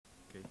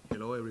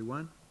Hello,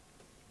 everyone.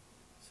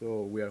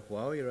 So we are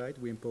Huawei, right?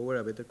 We empower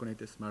a better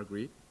connected smart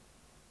grid.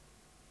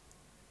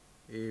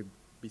 Uh,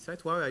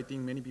 Besides Huawei, I think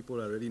many people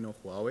already know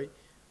Huawei.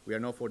 We are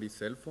known for the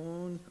cell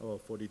phone or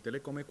for the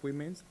telecom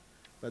equipment.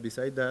 But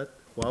besides that,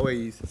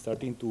 Huawei is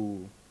starting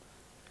to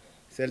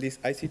sell this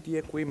ICT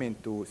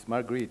equipment to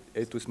smart grid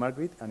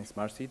and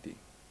smart city.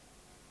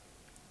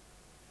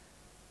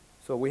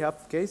 So we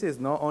have cases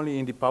not only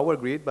in the power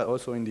grid, but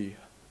also in the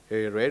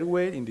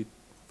railway, in the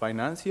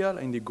financial,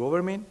 in the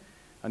government,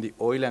 and the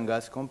oil and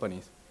gas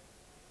companies.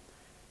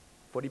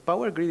 For the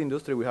power grid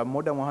industry, we have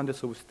more than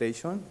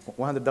 100,000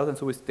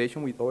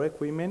 substations with our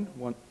equipment.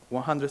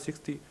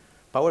 160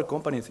 power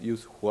companies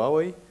use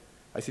Huawei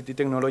ICT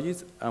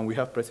technologies, and we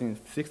have present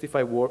in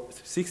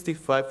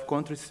 65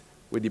 countries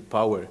with the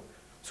power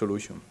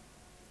solution.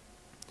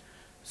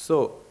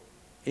 So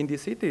in the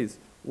cities,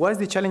 what are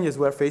the challenges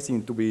we are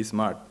facing to be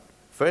smart?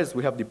 First,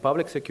 we have the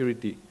public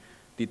security,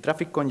 the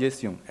traffic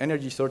congestion,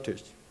 energy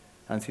shortage,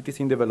 and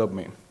citizen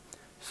development.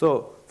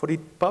 So for the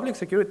public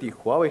security,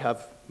 Huawei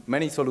have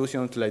many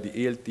solutions like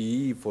the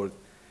ELTE for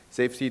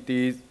safe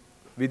cities,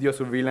 video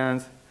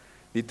surveillance.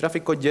 The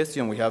traffic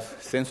congestion, we have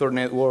sensor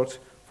networks.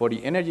 For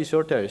the energy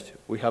shortage,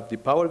 we have the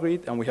power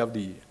grid, and we have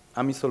the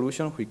AMI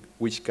solution,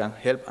 which can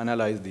help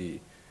analyze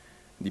the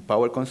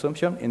power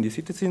consumption. In the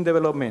citizen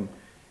development,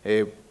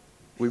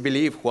 we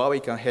believe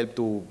Huawei can help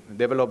to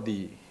develop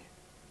the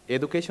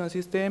education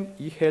system,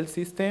 e-health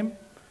system,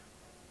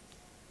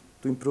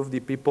 to improve the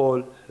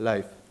people's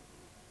life.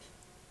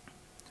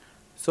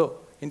 So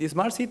in the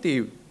smart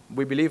city,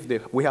 we believe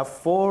that we have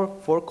four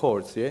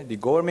cores, yeah? The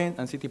government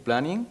and city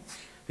planning,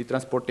 the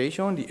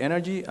transportation, the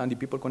energy, and the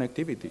people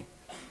connectivity.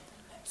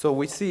 So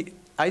we see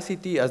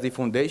ICT as the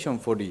foundation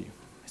for the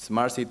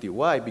smart city.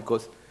 Why?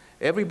 Because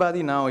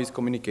everybody now is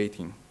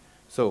communicating.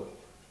 So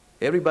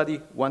everybody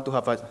wants to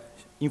have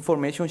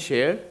information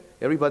shared.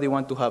 Everybody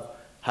wants to have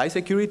high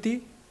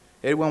security.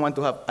 Everyone wants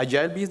to have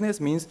agile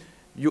business, means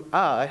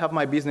I have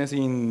my business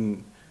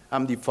I'm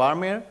the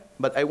farmer,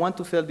 but I want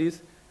to sell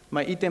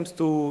my items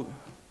to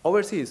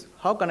overseas.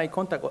 How can I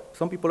contact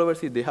some people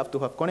overseas? They have to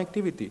have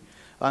connectivity,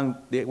 and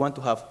they want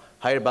to have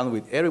higher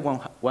bandwidth. Everyone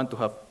wants to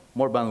have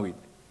more bandwidth.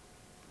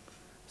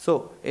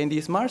 So in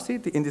the smart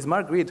city, in the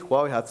smart grid,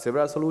 Huawei has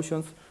several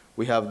solutions.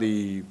 We have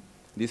the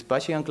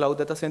dispatching and cloud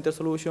data center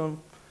solution.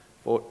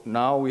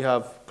 Now we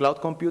have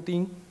cloud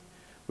computing.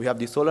 We have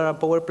the solar and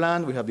power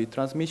plant. We have the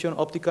transmission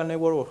optical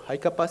network or high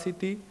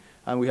capacity.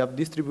 And we have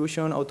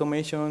distribution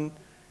automation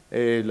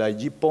like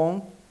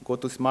GPON, go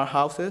to smart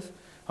houses.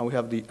 And we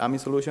have the AMI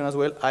solution as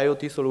well,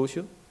 IoT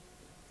solution.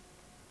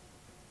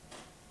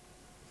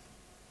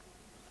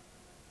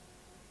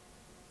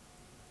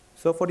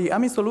 So for the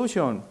AMI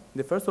solution,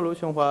 the first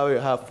solution we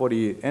have for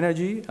the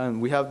energy,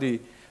 and we have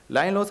the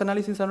line loss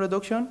analysis and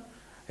reduction.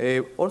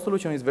 Our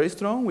solution is very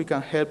strong. We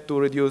can help to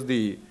reduce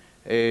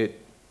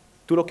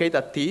to locate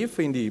a thief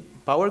in the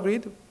power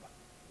grid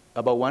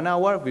about 1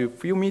 hour with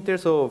few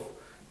meters of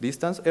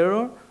distance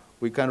error.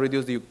 We can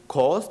reduce the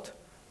cost.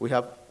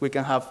 We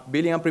can have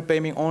billing and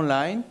prepayment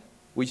online,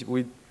 which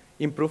will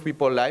improve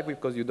people's life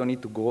because you don't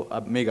need to go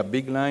make a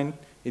big line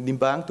in the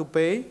bank to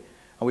pay.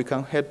 And we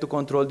can help to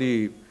control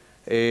the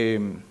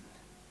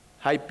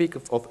high peak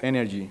of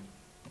energy.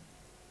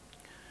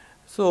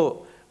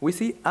 So we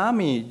see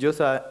AMI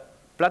just a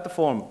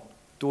platform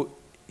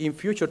in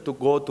future to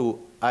go to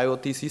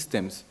IoT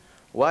systems.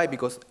 Why?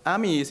 Because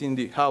AMI is in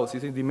the house,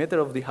 it's in the meter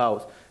of the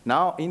house.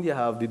 Now India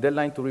have the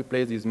deadline to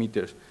replace these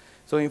meters.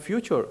 So in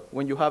future,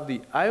 when you have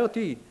the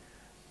IoT,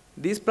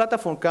 this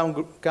platform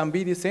can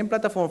be the same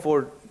platform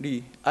for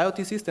the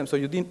IoT system, so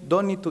you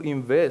don't need to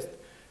invest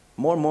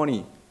more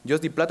money.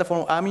 Just the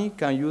platform AMI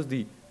can use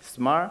the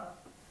smart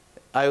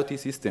IoT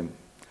system.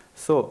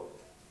 So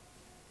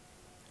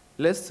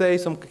let's say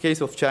some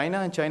case of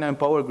China and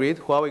power grid.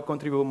 Huawei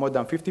contribute more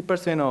than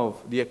 50%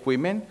 of the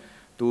equipment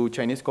to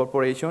Chinese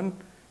corporation.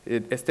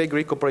 State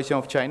Grid Corporation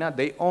of China,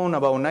 they own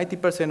about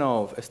 90%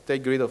 of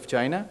State Grid of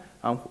China,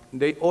 and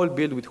they all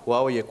build with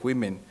Huawei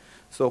equipment.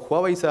 So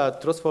Huawei is a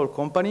trustful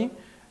company,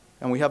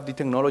 and we have the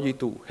technology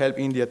to help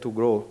India to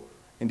grow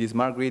in the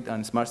smart grid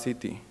and smart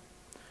city.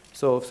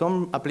 So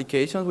some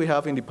applications we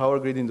have in the power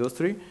grid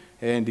industry.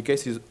 In the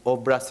case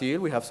of Brazil,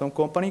 we have some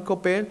company,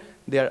 Copel.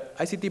 They are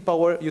ICT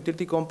power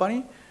utility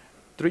company.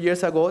 3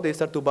 years ago, they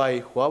start to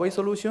buy Huawei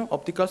solution,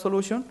 optical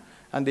solution,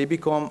 and they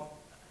become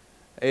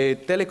a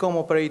telecom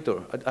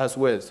operator as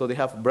well. So they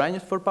have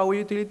branches for power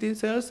utility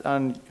sales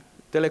and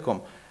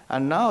telecom.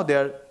 And now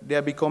they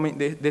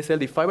sell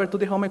the fiber to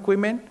the home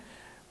equipment,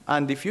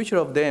 and the future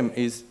of them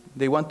is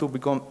they want to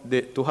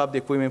have the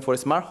equipment for a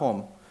smart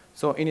home.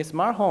 So in a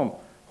smart home,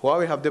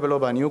 Huawei have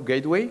developed a new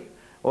gateway.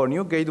 Our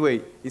new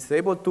gateway is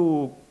able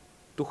to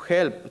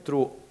help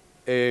through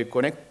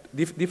connect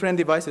different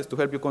devices to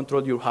help you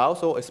control your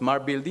house or a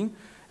smart building.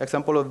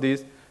 Example of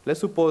this, let's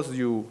suppose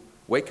you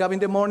wake up in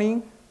the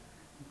morning,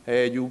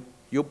 you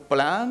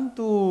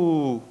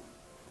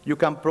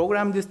can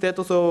program the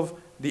status of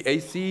the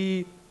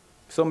AC,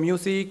 some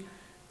music,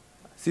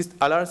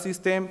 alarm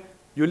system,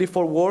 you leave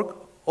for work,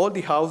 all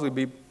the house will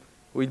be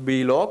will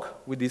be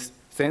locked with these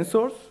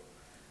sensors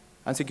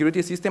and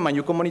security system, and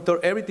you can monitor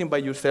everything by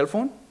your cell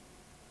phone.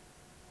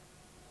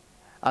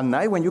 At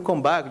night, when you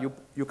come back,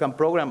 you can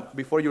program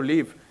before you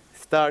leave,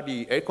 start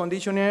the air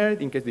conditioner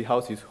in case the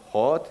house is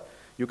hot.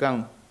 You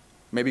can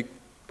maybe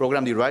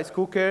program the rice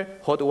cooker,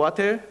 hot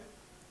water,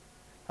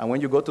 and when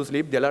you go to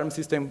sleep, the alarm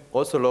system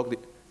also lock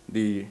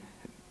the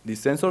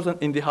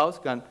sensors in the house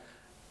can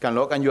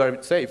lock, and you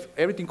are safe.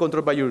 Everything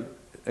controlled by your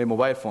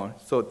mobile phone.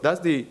 So that's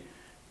the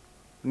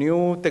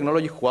new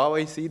technology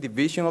Huawei see, the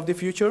vision of the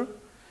future.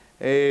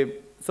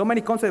 So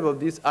many concepts of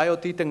this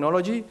IoT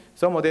technology.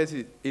 Some of this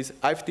is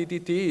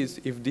IFTTT,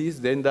 is if this,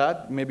 then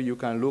that. Maybe you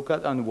can look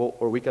at,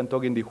 or we can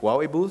talk in the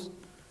Huawei booth.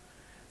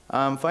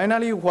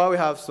 Finally, Huawei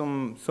have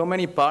so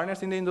many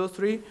partners in the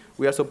industry.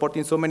 We are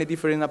supporting so many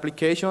different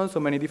applications, so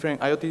many different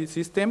IoT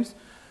systems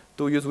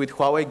to use with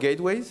Huawei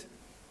gateways.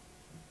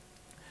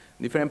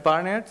 Different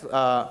partners.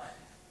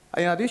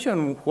 In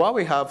addition,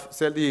 Huawei have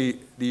sold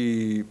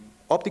the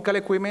optical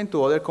equipment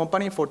to other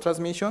companies for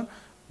transmission,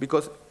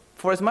 because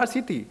for a smart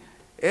city,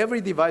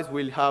 every device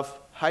will have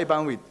high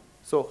bandwidth.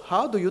 So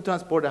how do you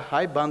transport a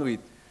high bandwidth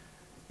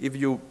if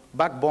your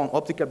backbone,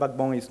 optical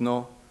backbone, is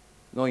not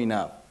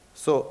enough?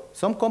 So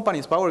some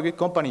companies, power grid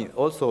companies,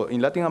 also in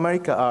Latin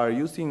America, are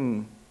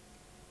using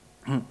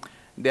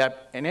their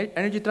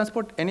energy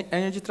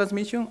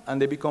transmission,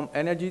 and they become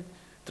energy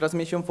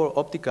transmission for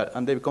optical,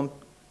 and they become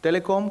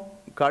telecom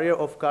carrier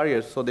of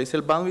carriers. So they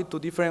sell bandwidth to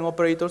different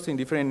operators in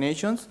different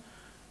nations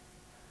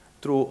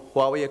through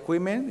Huawei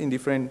equipment in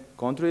different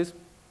countries,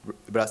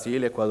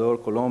 Brazil, Ecuador,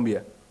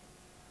 Colombia.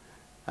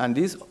 And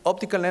these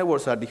optical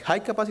networks are the high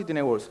capacity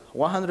networks,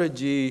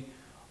 100G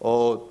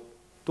or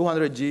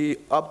 200G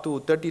up to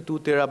 32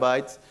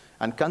 terabytes,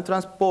 and can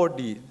transport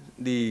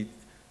the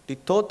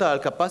total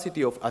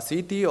capacity of a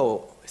city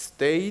or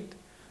state.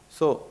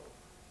 So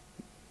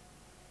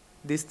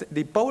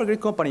the power grid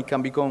company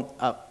can become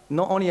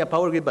not only a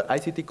power grid, but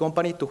ICT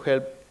company to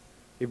help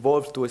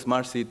evolve to a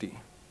smart city.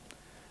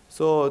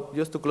 So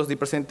just to close the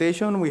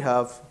presentation, we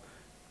have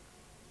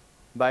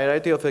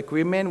variety of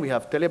equipment. We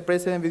have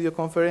telepresence, video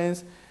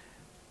conference,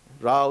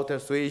 router,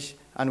 switch,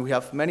 and we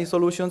have many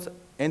solutions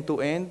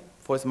end-to-end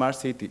for a smart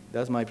city.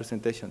 That's my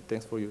presentation.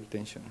 Thanks for your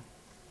attention.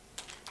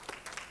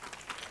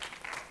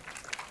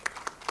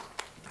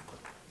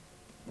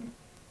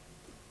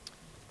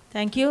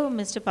 Thank you,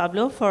 Mr.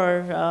 Pablo,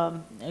 for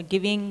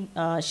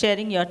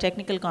sharing your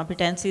technical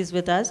competencies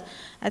with us.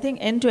 I think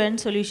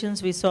end-to-end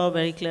solutions we saw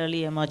very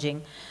clearly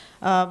emerging.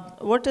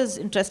 What is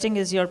interesting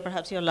is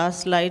perhaps your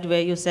last slide,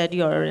 where you said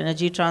your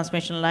energy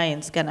transmission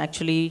lines can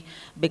actually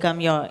become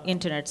your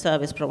internet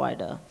service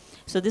provider.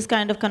 So this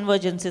kind of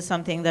convergence is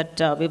something that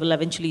we will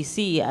eventually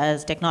see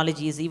as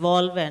technologies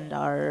evolve and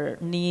our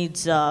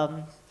needs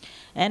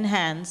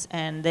enhance,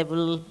 and there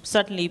will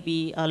certainly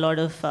be a lot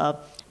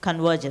of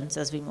convergence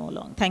as we move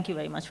along. Thank you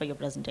very much for your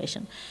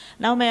presentation.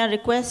 Now may I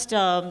request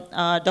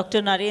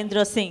Dr.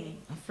 Narendra Singh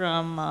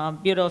from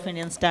Bureau of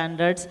Indian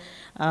Standards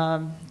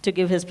to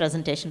give his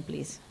presentation,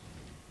 please.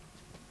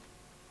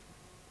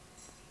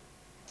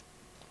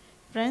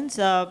 Friends,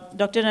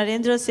 Dr.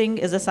 Narendra Singh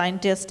is a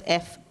scientist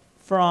F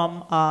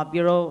from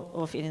Bureau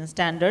of Indian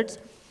Standards.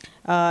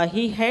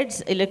 He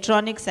heads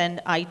electronics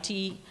and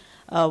IT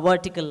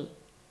vertical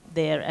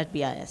there at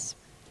BIS.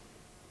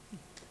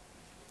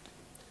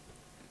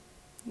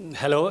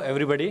 Hello,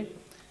 everybody.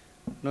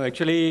 No,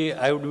 actually,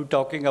 I would be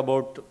talking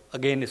about,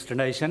 again,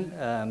 standardization.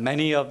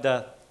 Many of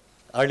the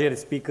earlier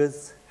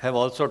speakers have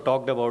also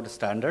talked about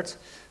standards,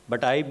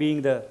 but I,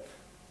 being the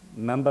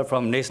member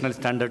from national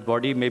standard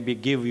body, maybe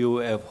give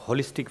you a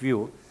holistic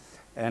view,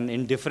 and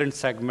in different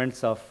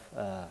segments of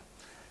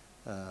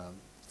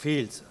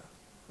fields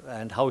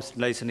and how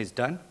standardization is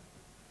done.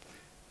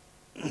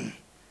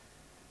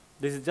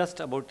 This is just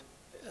about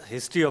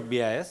history of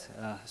BIS,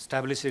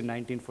 established in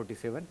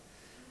 1947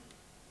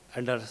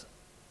 under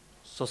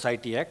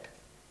Society Act,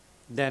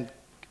 then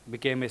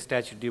became a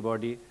statutory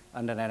body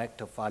under an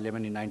Act of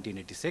Parliament in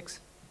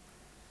 1986.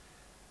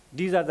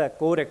 These are the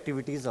core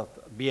activities of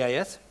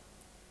BIS.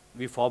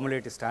 We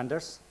formulate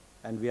standards,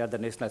 and we are the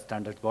national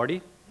standards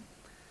body.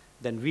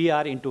 Then we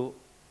are into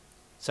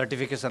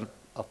certification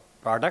of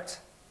products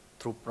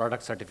through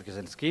product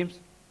certification schemes.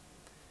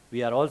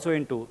 We are also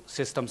into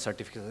system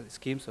certification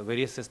schemes, so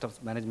various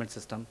systems, management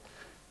systems,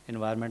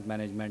 environment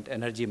management,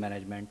 energy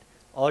management,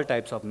 all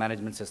types of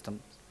management systems.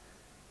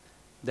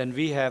 Then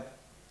we have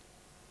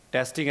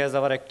testing as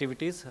our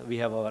activities. We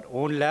have our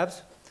own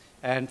labs,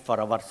 and for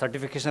our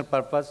certification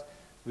purpose,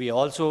 we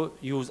also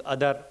use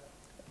other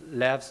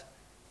labs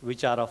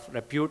which are of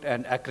repute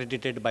and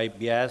accredited by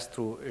BIS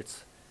through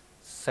its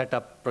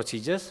setup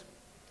procedures.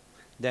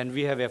 Then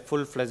we have a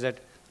full-fledged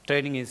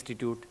training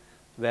institute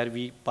where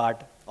we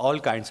impart all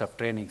kinds of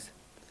trainings.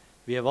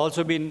 We have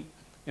also been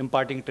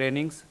imparting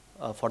trainings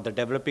for the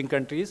developing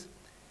countries,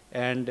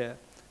 and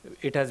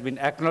it has been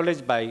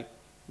acknowledged by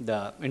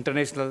the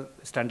international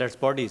standards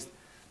bodies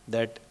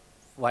that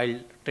while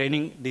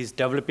training these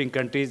developing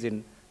countries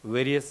in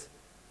various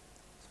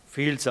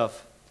fields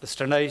of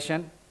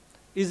standardization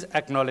is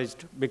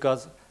acknowledged,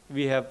 because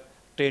we have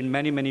trained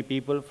many, many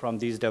people from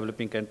these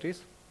developing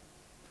countries.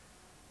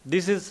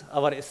 This is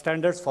our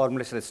standards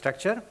formulation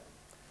structure.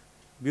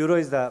 Bureau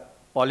is the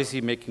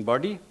policy-making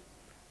body.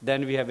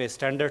 Then we have a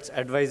standards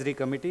advisory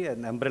committee,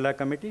 an umbrella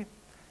committee.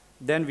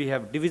 Then we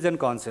have division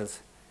councils,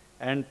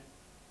 and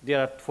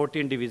there are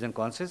 14 division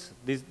councils.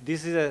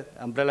 This is an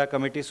umbrella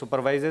committee,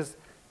 supervises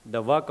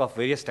the work of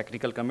various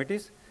technical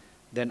committees.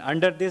 Then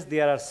under this,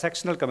 there are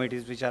sectional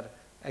committees, which are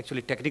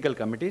actually technical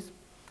committees.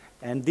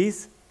 And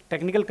these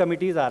technical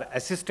committees are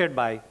assisted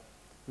by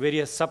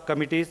various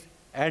subcommittees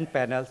and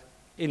panels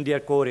in their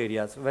core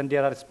areas when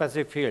there are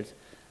specific fields.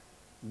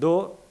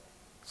 Though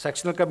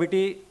sectional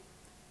committee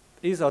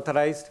is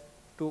authorized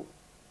to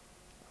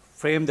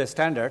frame the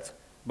standards,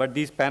 but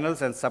these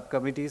panels and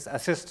subcommittees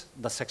assist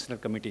the sectional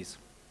committees.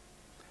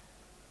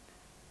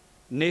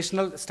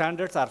 National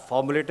standards are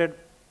formulated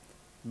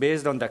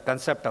based on the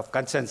concept of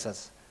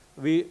consensus.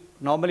 We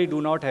normally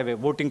do not have a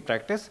voting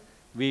practice.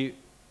 We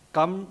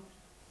come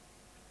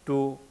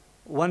to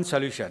one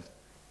solution.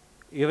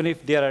 Even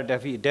if there are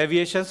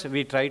deviations,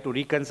 we try to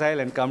reconcile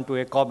and come to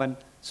a common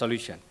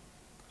solution.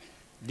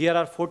 There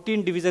are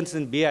 14 divisions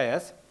in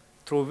BIS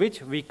through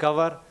which we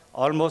cover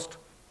almost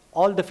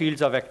all the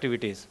fields of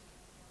activities,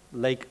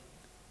 like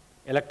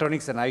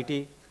electronics and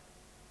IT,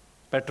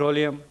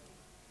 petroleum,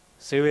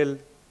 civil,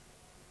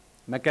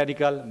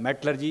 mechanical,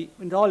 metallurgy,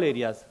 in all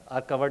areas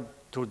are covered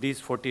through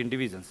these 14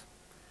 divisions.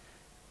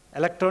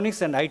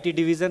 Electronics and IT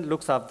division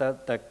looks after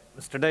the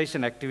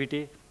standardization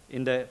activity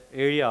in the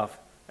area of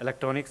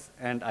electronics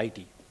and IT.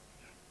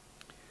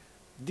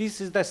 This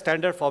is the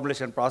standard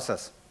formulation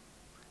process.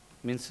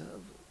 Means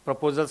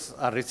proposals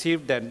are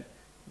received, then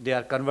they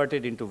are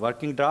converted into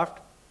working draft,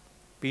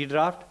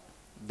 P-draft.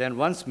 Then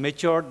once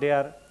matured, they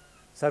are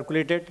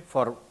circulated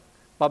for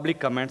public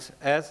comments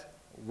as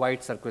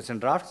wide circulation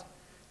drafts.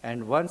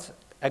 And once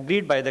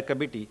agreed by the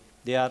committee,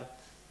 they are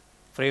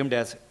framed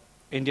as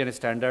Indian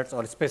standards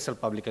or special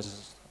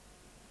publications.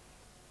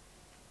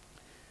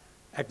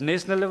 At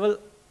national level,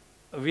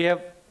 we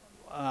have,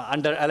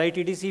 under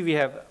LITDC, we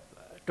have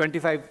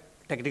 25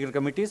 technical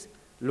committees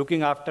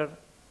looking after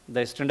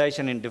the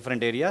standardization in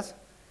different areas.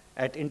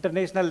 At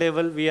international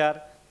level, we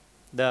are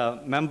the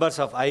members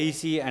of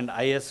IEC and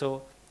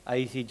ISO,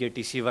 IEC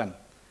JTC1.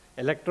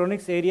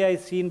 Electronics area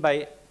is seen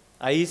by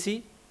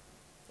IEC,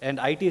 and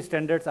IT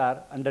standards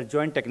are under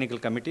joint technical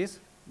committees.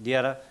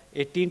 There are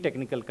 18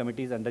 technical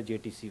committees under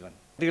JTC1.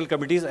 Technical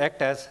committees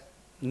act as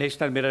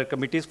national mirror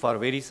committees for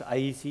various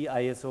IEC,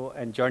 ISO,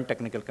 and joint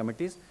technical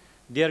committees.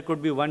 There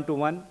could be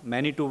one-to-one,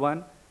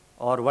 many-to-one,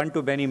 or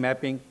one-to-many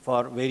mapping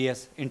for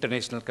various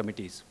international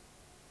committees.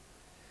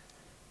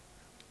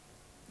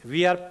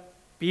 We are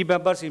P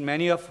members in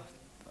many of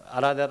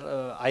other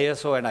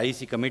ISO and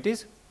IEC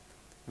committees,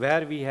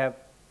 where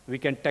we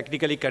can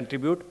technically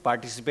contribute,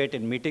 participate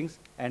in meetings,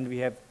 and we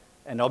have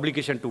an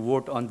obligation to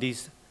vote on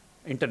these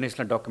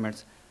international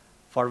documents,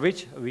 for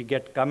which we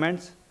get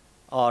comments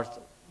or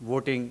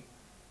voting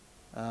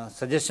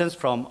suggestions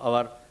from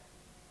our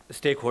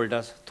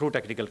stakeholders through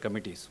technical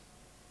committees.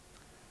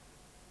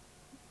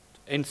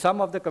 In some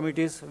of the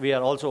committees, we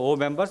are also O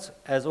members.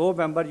 As O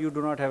member, you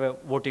do not have a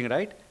voting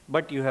right,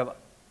 but you have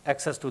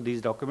access to these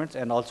documents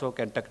and also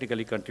can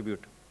technically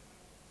contribute.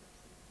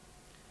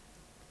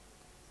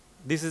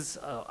 This is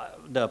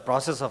the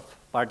process of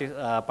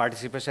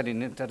participation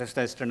in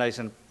international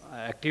standardization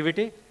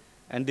activity.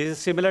 And this is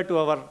similar to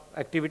our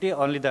activity,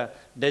 only the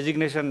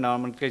designation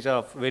nomenclature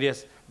of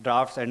various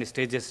drafts and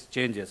stages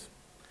changes.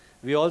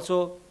 We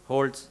also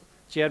hold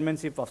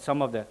chairmanship of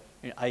some of the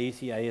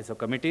IEC, ISO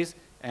committees,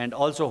 and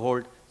also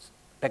hold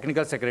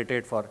technical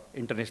secretariat for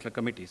international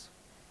committees.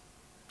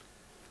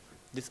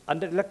 This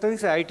under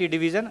electronics and IT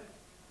division,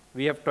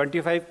 we have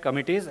 25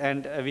 committees,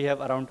 and we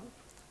have around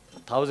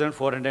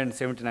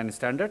 1,479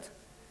 standards,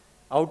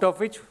 out of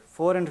which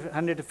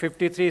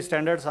 453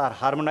 standards are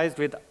harmonized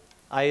with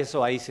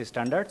ISO, IEC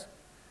standards,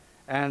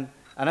 and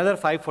another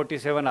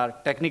 547 are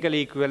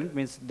technically equivalent,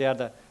 means they are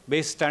the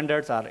base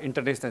standards are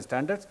international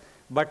standards,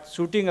 but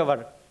suiting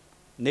our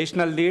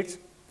national needs,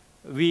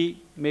 we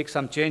make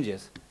some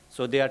changes.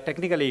 So they are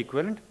technically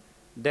equivalent.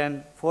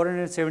 Then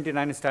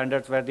 479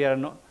 standards where there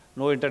are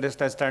no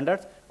international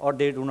standards or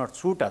they do not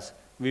suit us,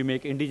 we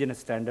make indigenous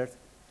standards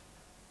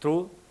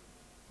through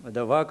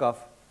the work of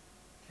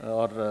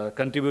or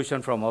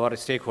contribution from our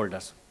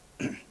stakeholders.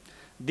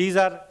 These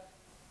are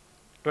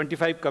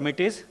 25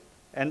 committees,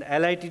 and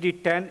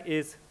LITD 10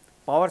 is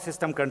power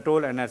system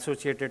control and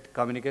associated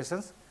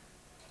communications,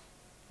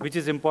 which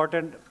is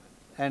important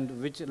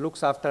and which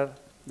looks after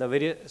the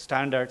various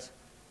standards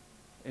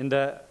in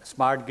the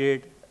smart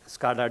grid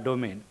SCADA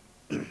domain.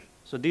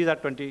 So these are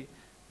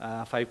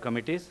 25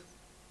 committees.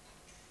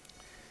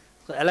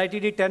 So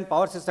LITD 10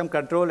 power system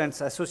control and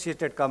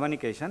associated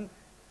communication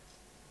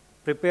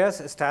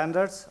prepares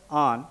standards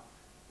on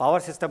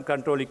power system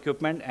control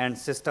equipment and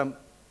systems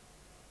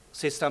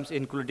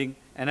including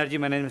energy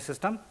management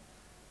system,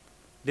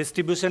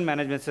 distribution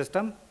management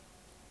system,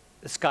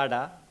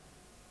 SCADA,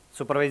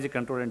 supervisory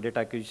control and data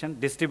acquisition,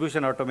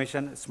 distribution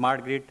automation,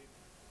 smart grid,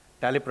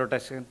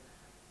 teleprotection,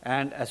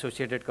 and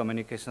associated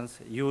communications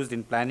used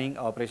in planning,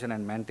 operation,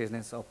 and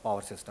maintenance of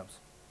power systems.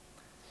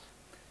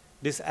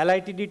 This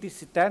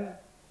LITDTC-10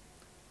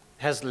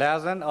 has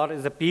liaison or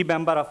is a P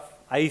member of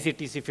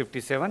IEC-TC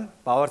 57,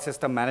 Power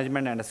System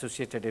Management and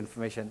Associated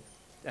Information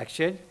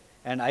Exchange,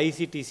 and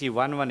IEC-TC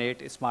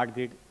 118, Smart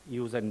Grid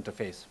User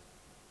Interface.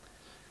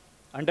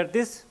 Under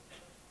this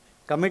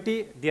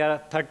committee, there are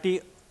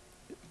 30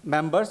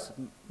 members,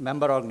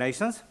 member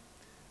organizations,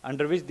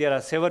 under which there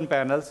are 7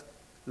 panels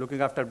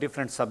looking after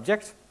different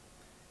subjects,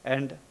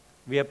 and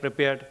we have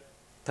prepared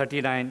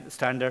 39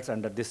 standards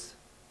under this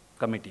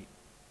committee.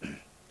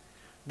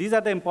 These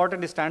are the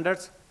important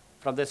standards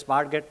from the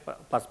smart grid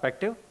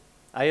perspective.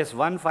 IS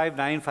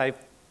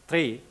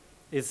 15953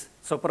 is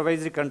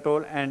supervisory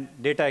control and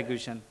data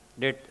acquisition,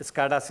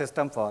 SCADA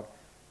system for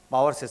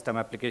power system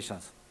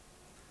applications.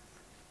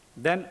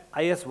 Then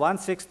IS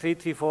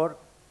 16334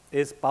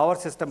 is power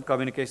system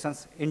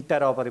communications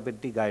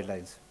interoperability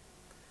guidelines.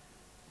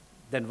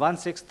 Then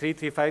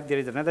 16335, there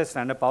is another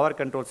standard, power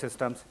control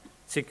systems,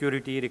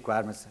 security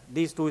requirements.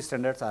 These 2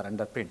 standards are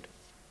under print.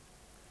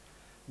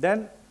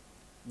 Then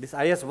this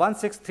IS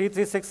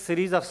 16336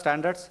 series of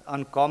standards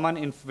on common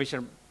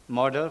information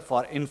model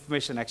for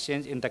information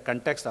exchange in the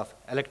context of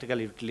electrical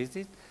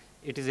utilities.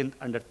 It is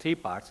under 3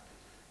 parts: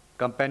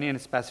 companion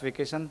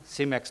specification,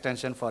 SIM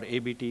extension for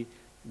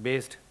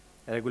ABT-based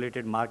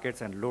regulated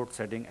markets and load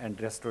setting and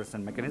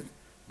restoration mechanism,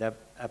 the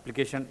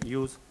application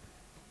use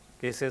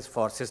cases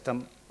for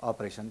system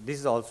operation. This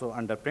is also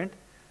under print.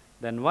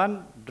 Then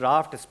 1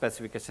 draft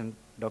specification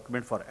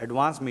document for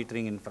advanced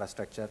metering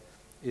infrastructure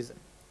is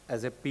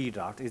as a P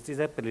draft. It is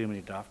a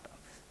preliminary draft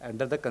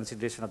under the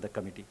consideration of the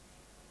committee.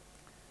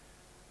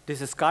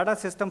 This SCADA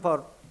system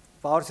for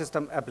power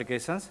system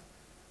applications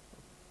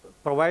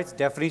provides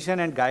definition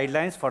and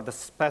guidelines for the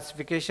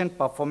specification,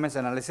 performance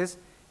analysis,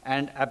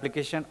 and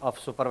application of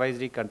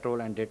supervisory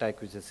control and data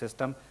acquisition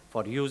system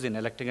for use in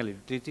electrical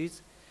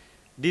utilities.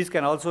 These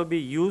can also be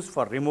used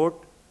for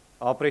remote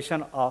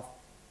operation of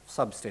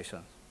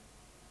substations.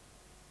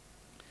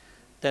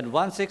 Then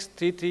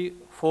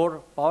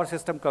 16334 power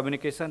system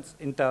communications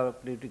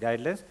interoperability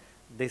guidelines.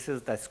 This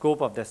is the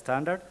scope of the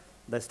standard.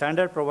 The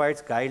standard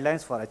provides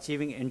guidelines for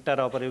achieving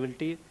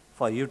interoperability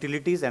for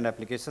utilities and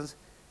applications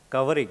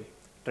covering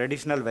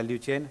traditional value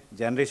chain,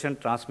 generation,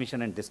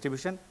 transmission, and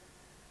distribution,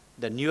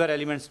 the newer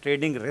elements,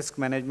 trading, risk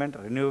management,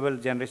 renewable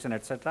generation,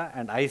 etc.,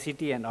 and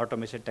ICT and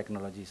automation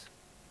technologies.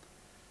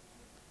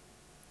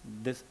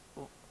 This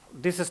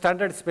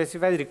standard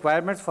specifies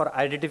requirements for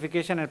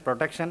identification and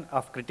protection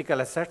of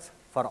critical assets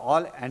for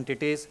all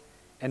entities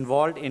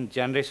involved in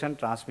generation,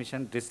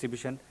 transmission,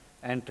 distribution,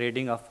 and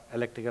trading of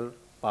electrical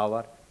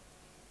power.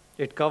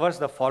 It covers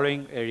the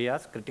following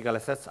areas: critical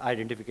assets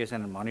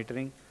identification and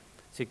monitoring,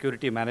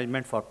 security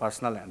management for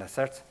personnel and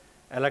assets,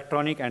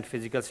 electronic and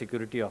physical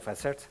security of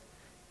assets,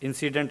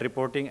 incident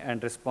reporting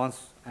and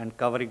response and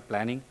covering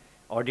planning,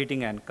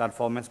 auditing and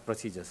conformance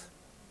procedures.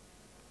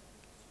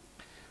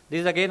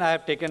 This again, I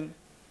have taken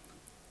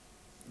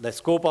the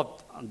scope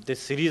of this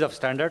series of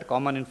standard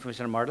common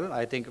information model.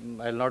 I think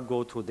I will not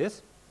go through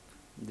this.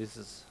 This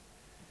is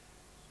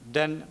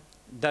then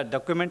the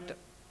document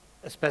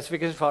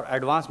specification for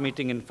advanced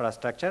metering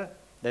infrastructure.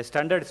 The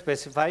standard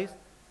specifies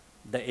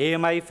the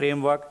AMI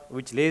framework,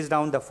 which lays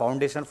down the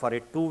foundation for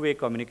a two-way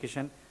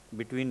communication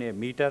between a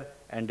meter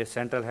and a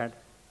central head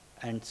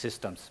and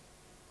systems.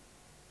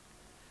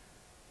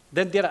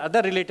 Then there are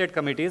other related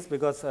committees,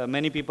 because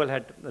many people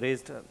had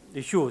raised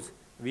issues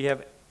we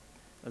have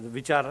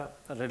which are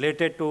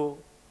related to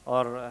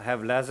or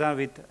have liaison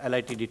with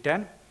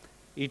LITD-10,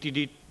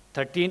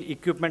 ETD-13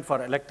 equipment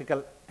for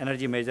electrical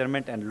energy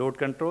measurement and load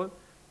control,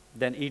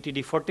 then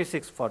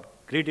ETD-46 for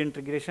grid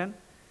integration,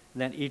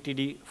 then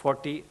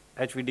ETD-40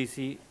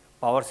 HVDC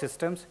power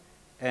systems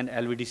and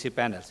LVDC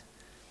panels.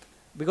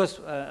 Because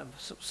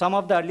some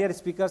of the earlier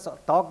speakers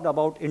talked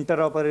about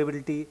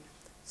interoperability,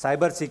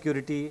 cyber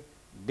security,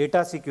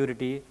 data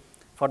security.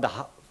 For the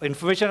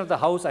information of the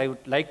House, I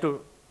would like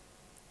to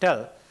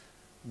tell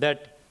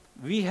that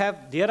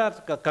there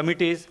are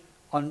committees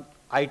on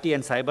IT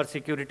and cyber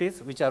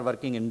securities which are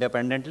working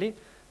independently.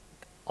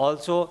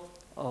 Also,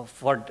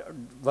 for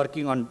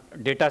working on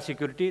data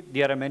security,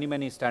 there are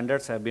many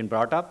standards have been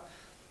brought up.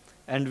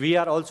 And we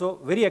are also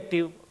very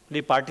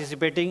actively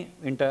participating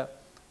in the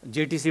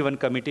JTC1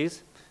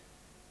 committees.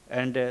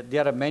 And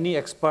there are many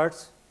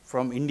experts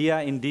from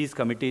India in these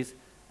committees.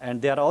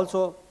 And they are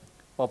also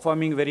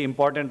performing very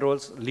important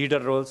roles, leader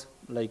roles,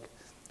 like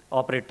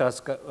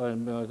operators,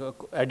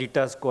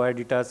 editors,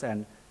 co-editors,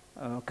 and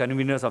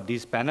conveners of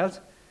these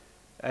panels.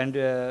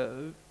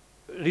 And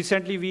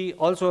recently, we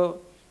also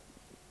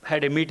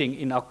had a meeting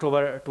in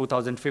October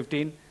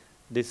 2015,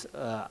 this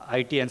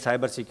IT and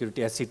cyber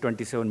security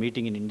SC27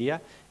 meeting in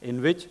India,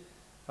 in which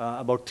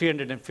about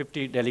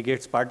 350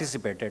 delegates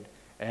participated,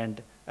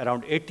 and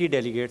around 80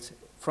 delegates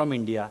from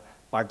India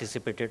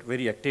participated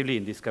very actively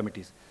in these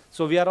committees.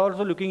 So we are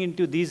also looking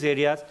into these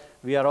areas.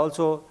 We are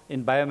also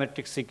in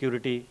biometric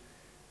security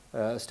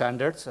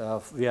standards.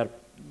 We are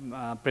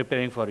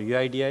preparing for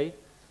UIDI,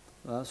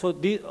 So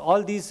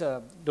all these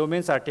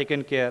domains are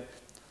taken care.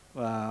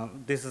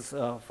 This is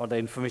for the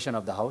information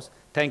of the House.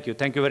 Thank you.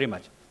 Thank you very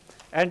much.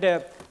 And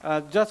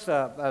just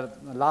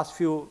last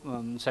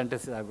few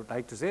sentences I would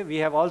like to say. We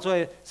have also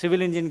a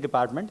civil engineering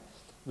department,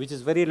 which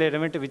is very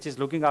relevant, which is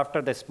looking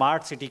after the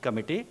Smart City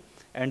Committee,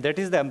 and that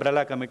is the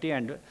umbrella committee,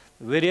 and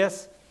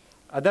various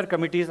other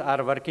committees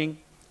are working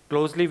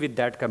closely with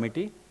that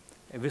committee.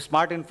 With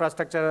smart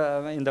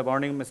infrastructure, in the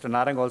morning, Mr.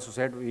 Narang also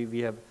said we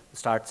have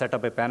set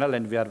up a panel,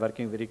 and we are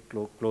working very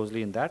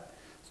closely in that.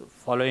 So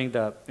following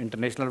the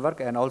international work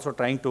and also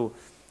trying to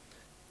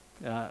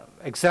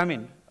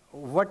examine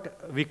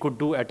what we could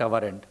do at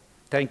our end.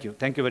 Thank you.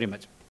 Thank you very much.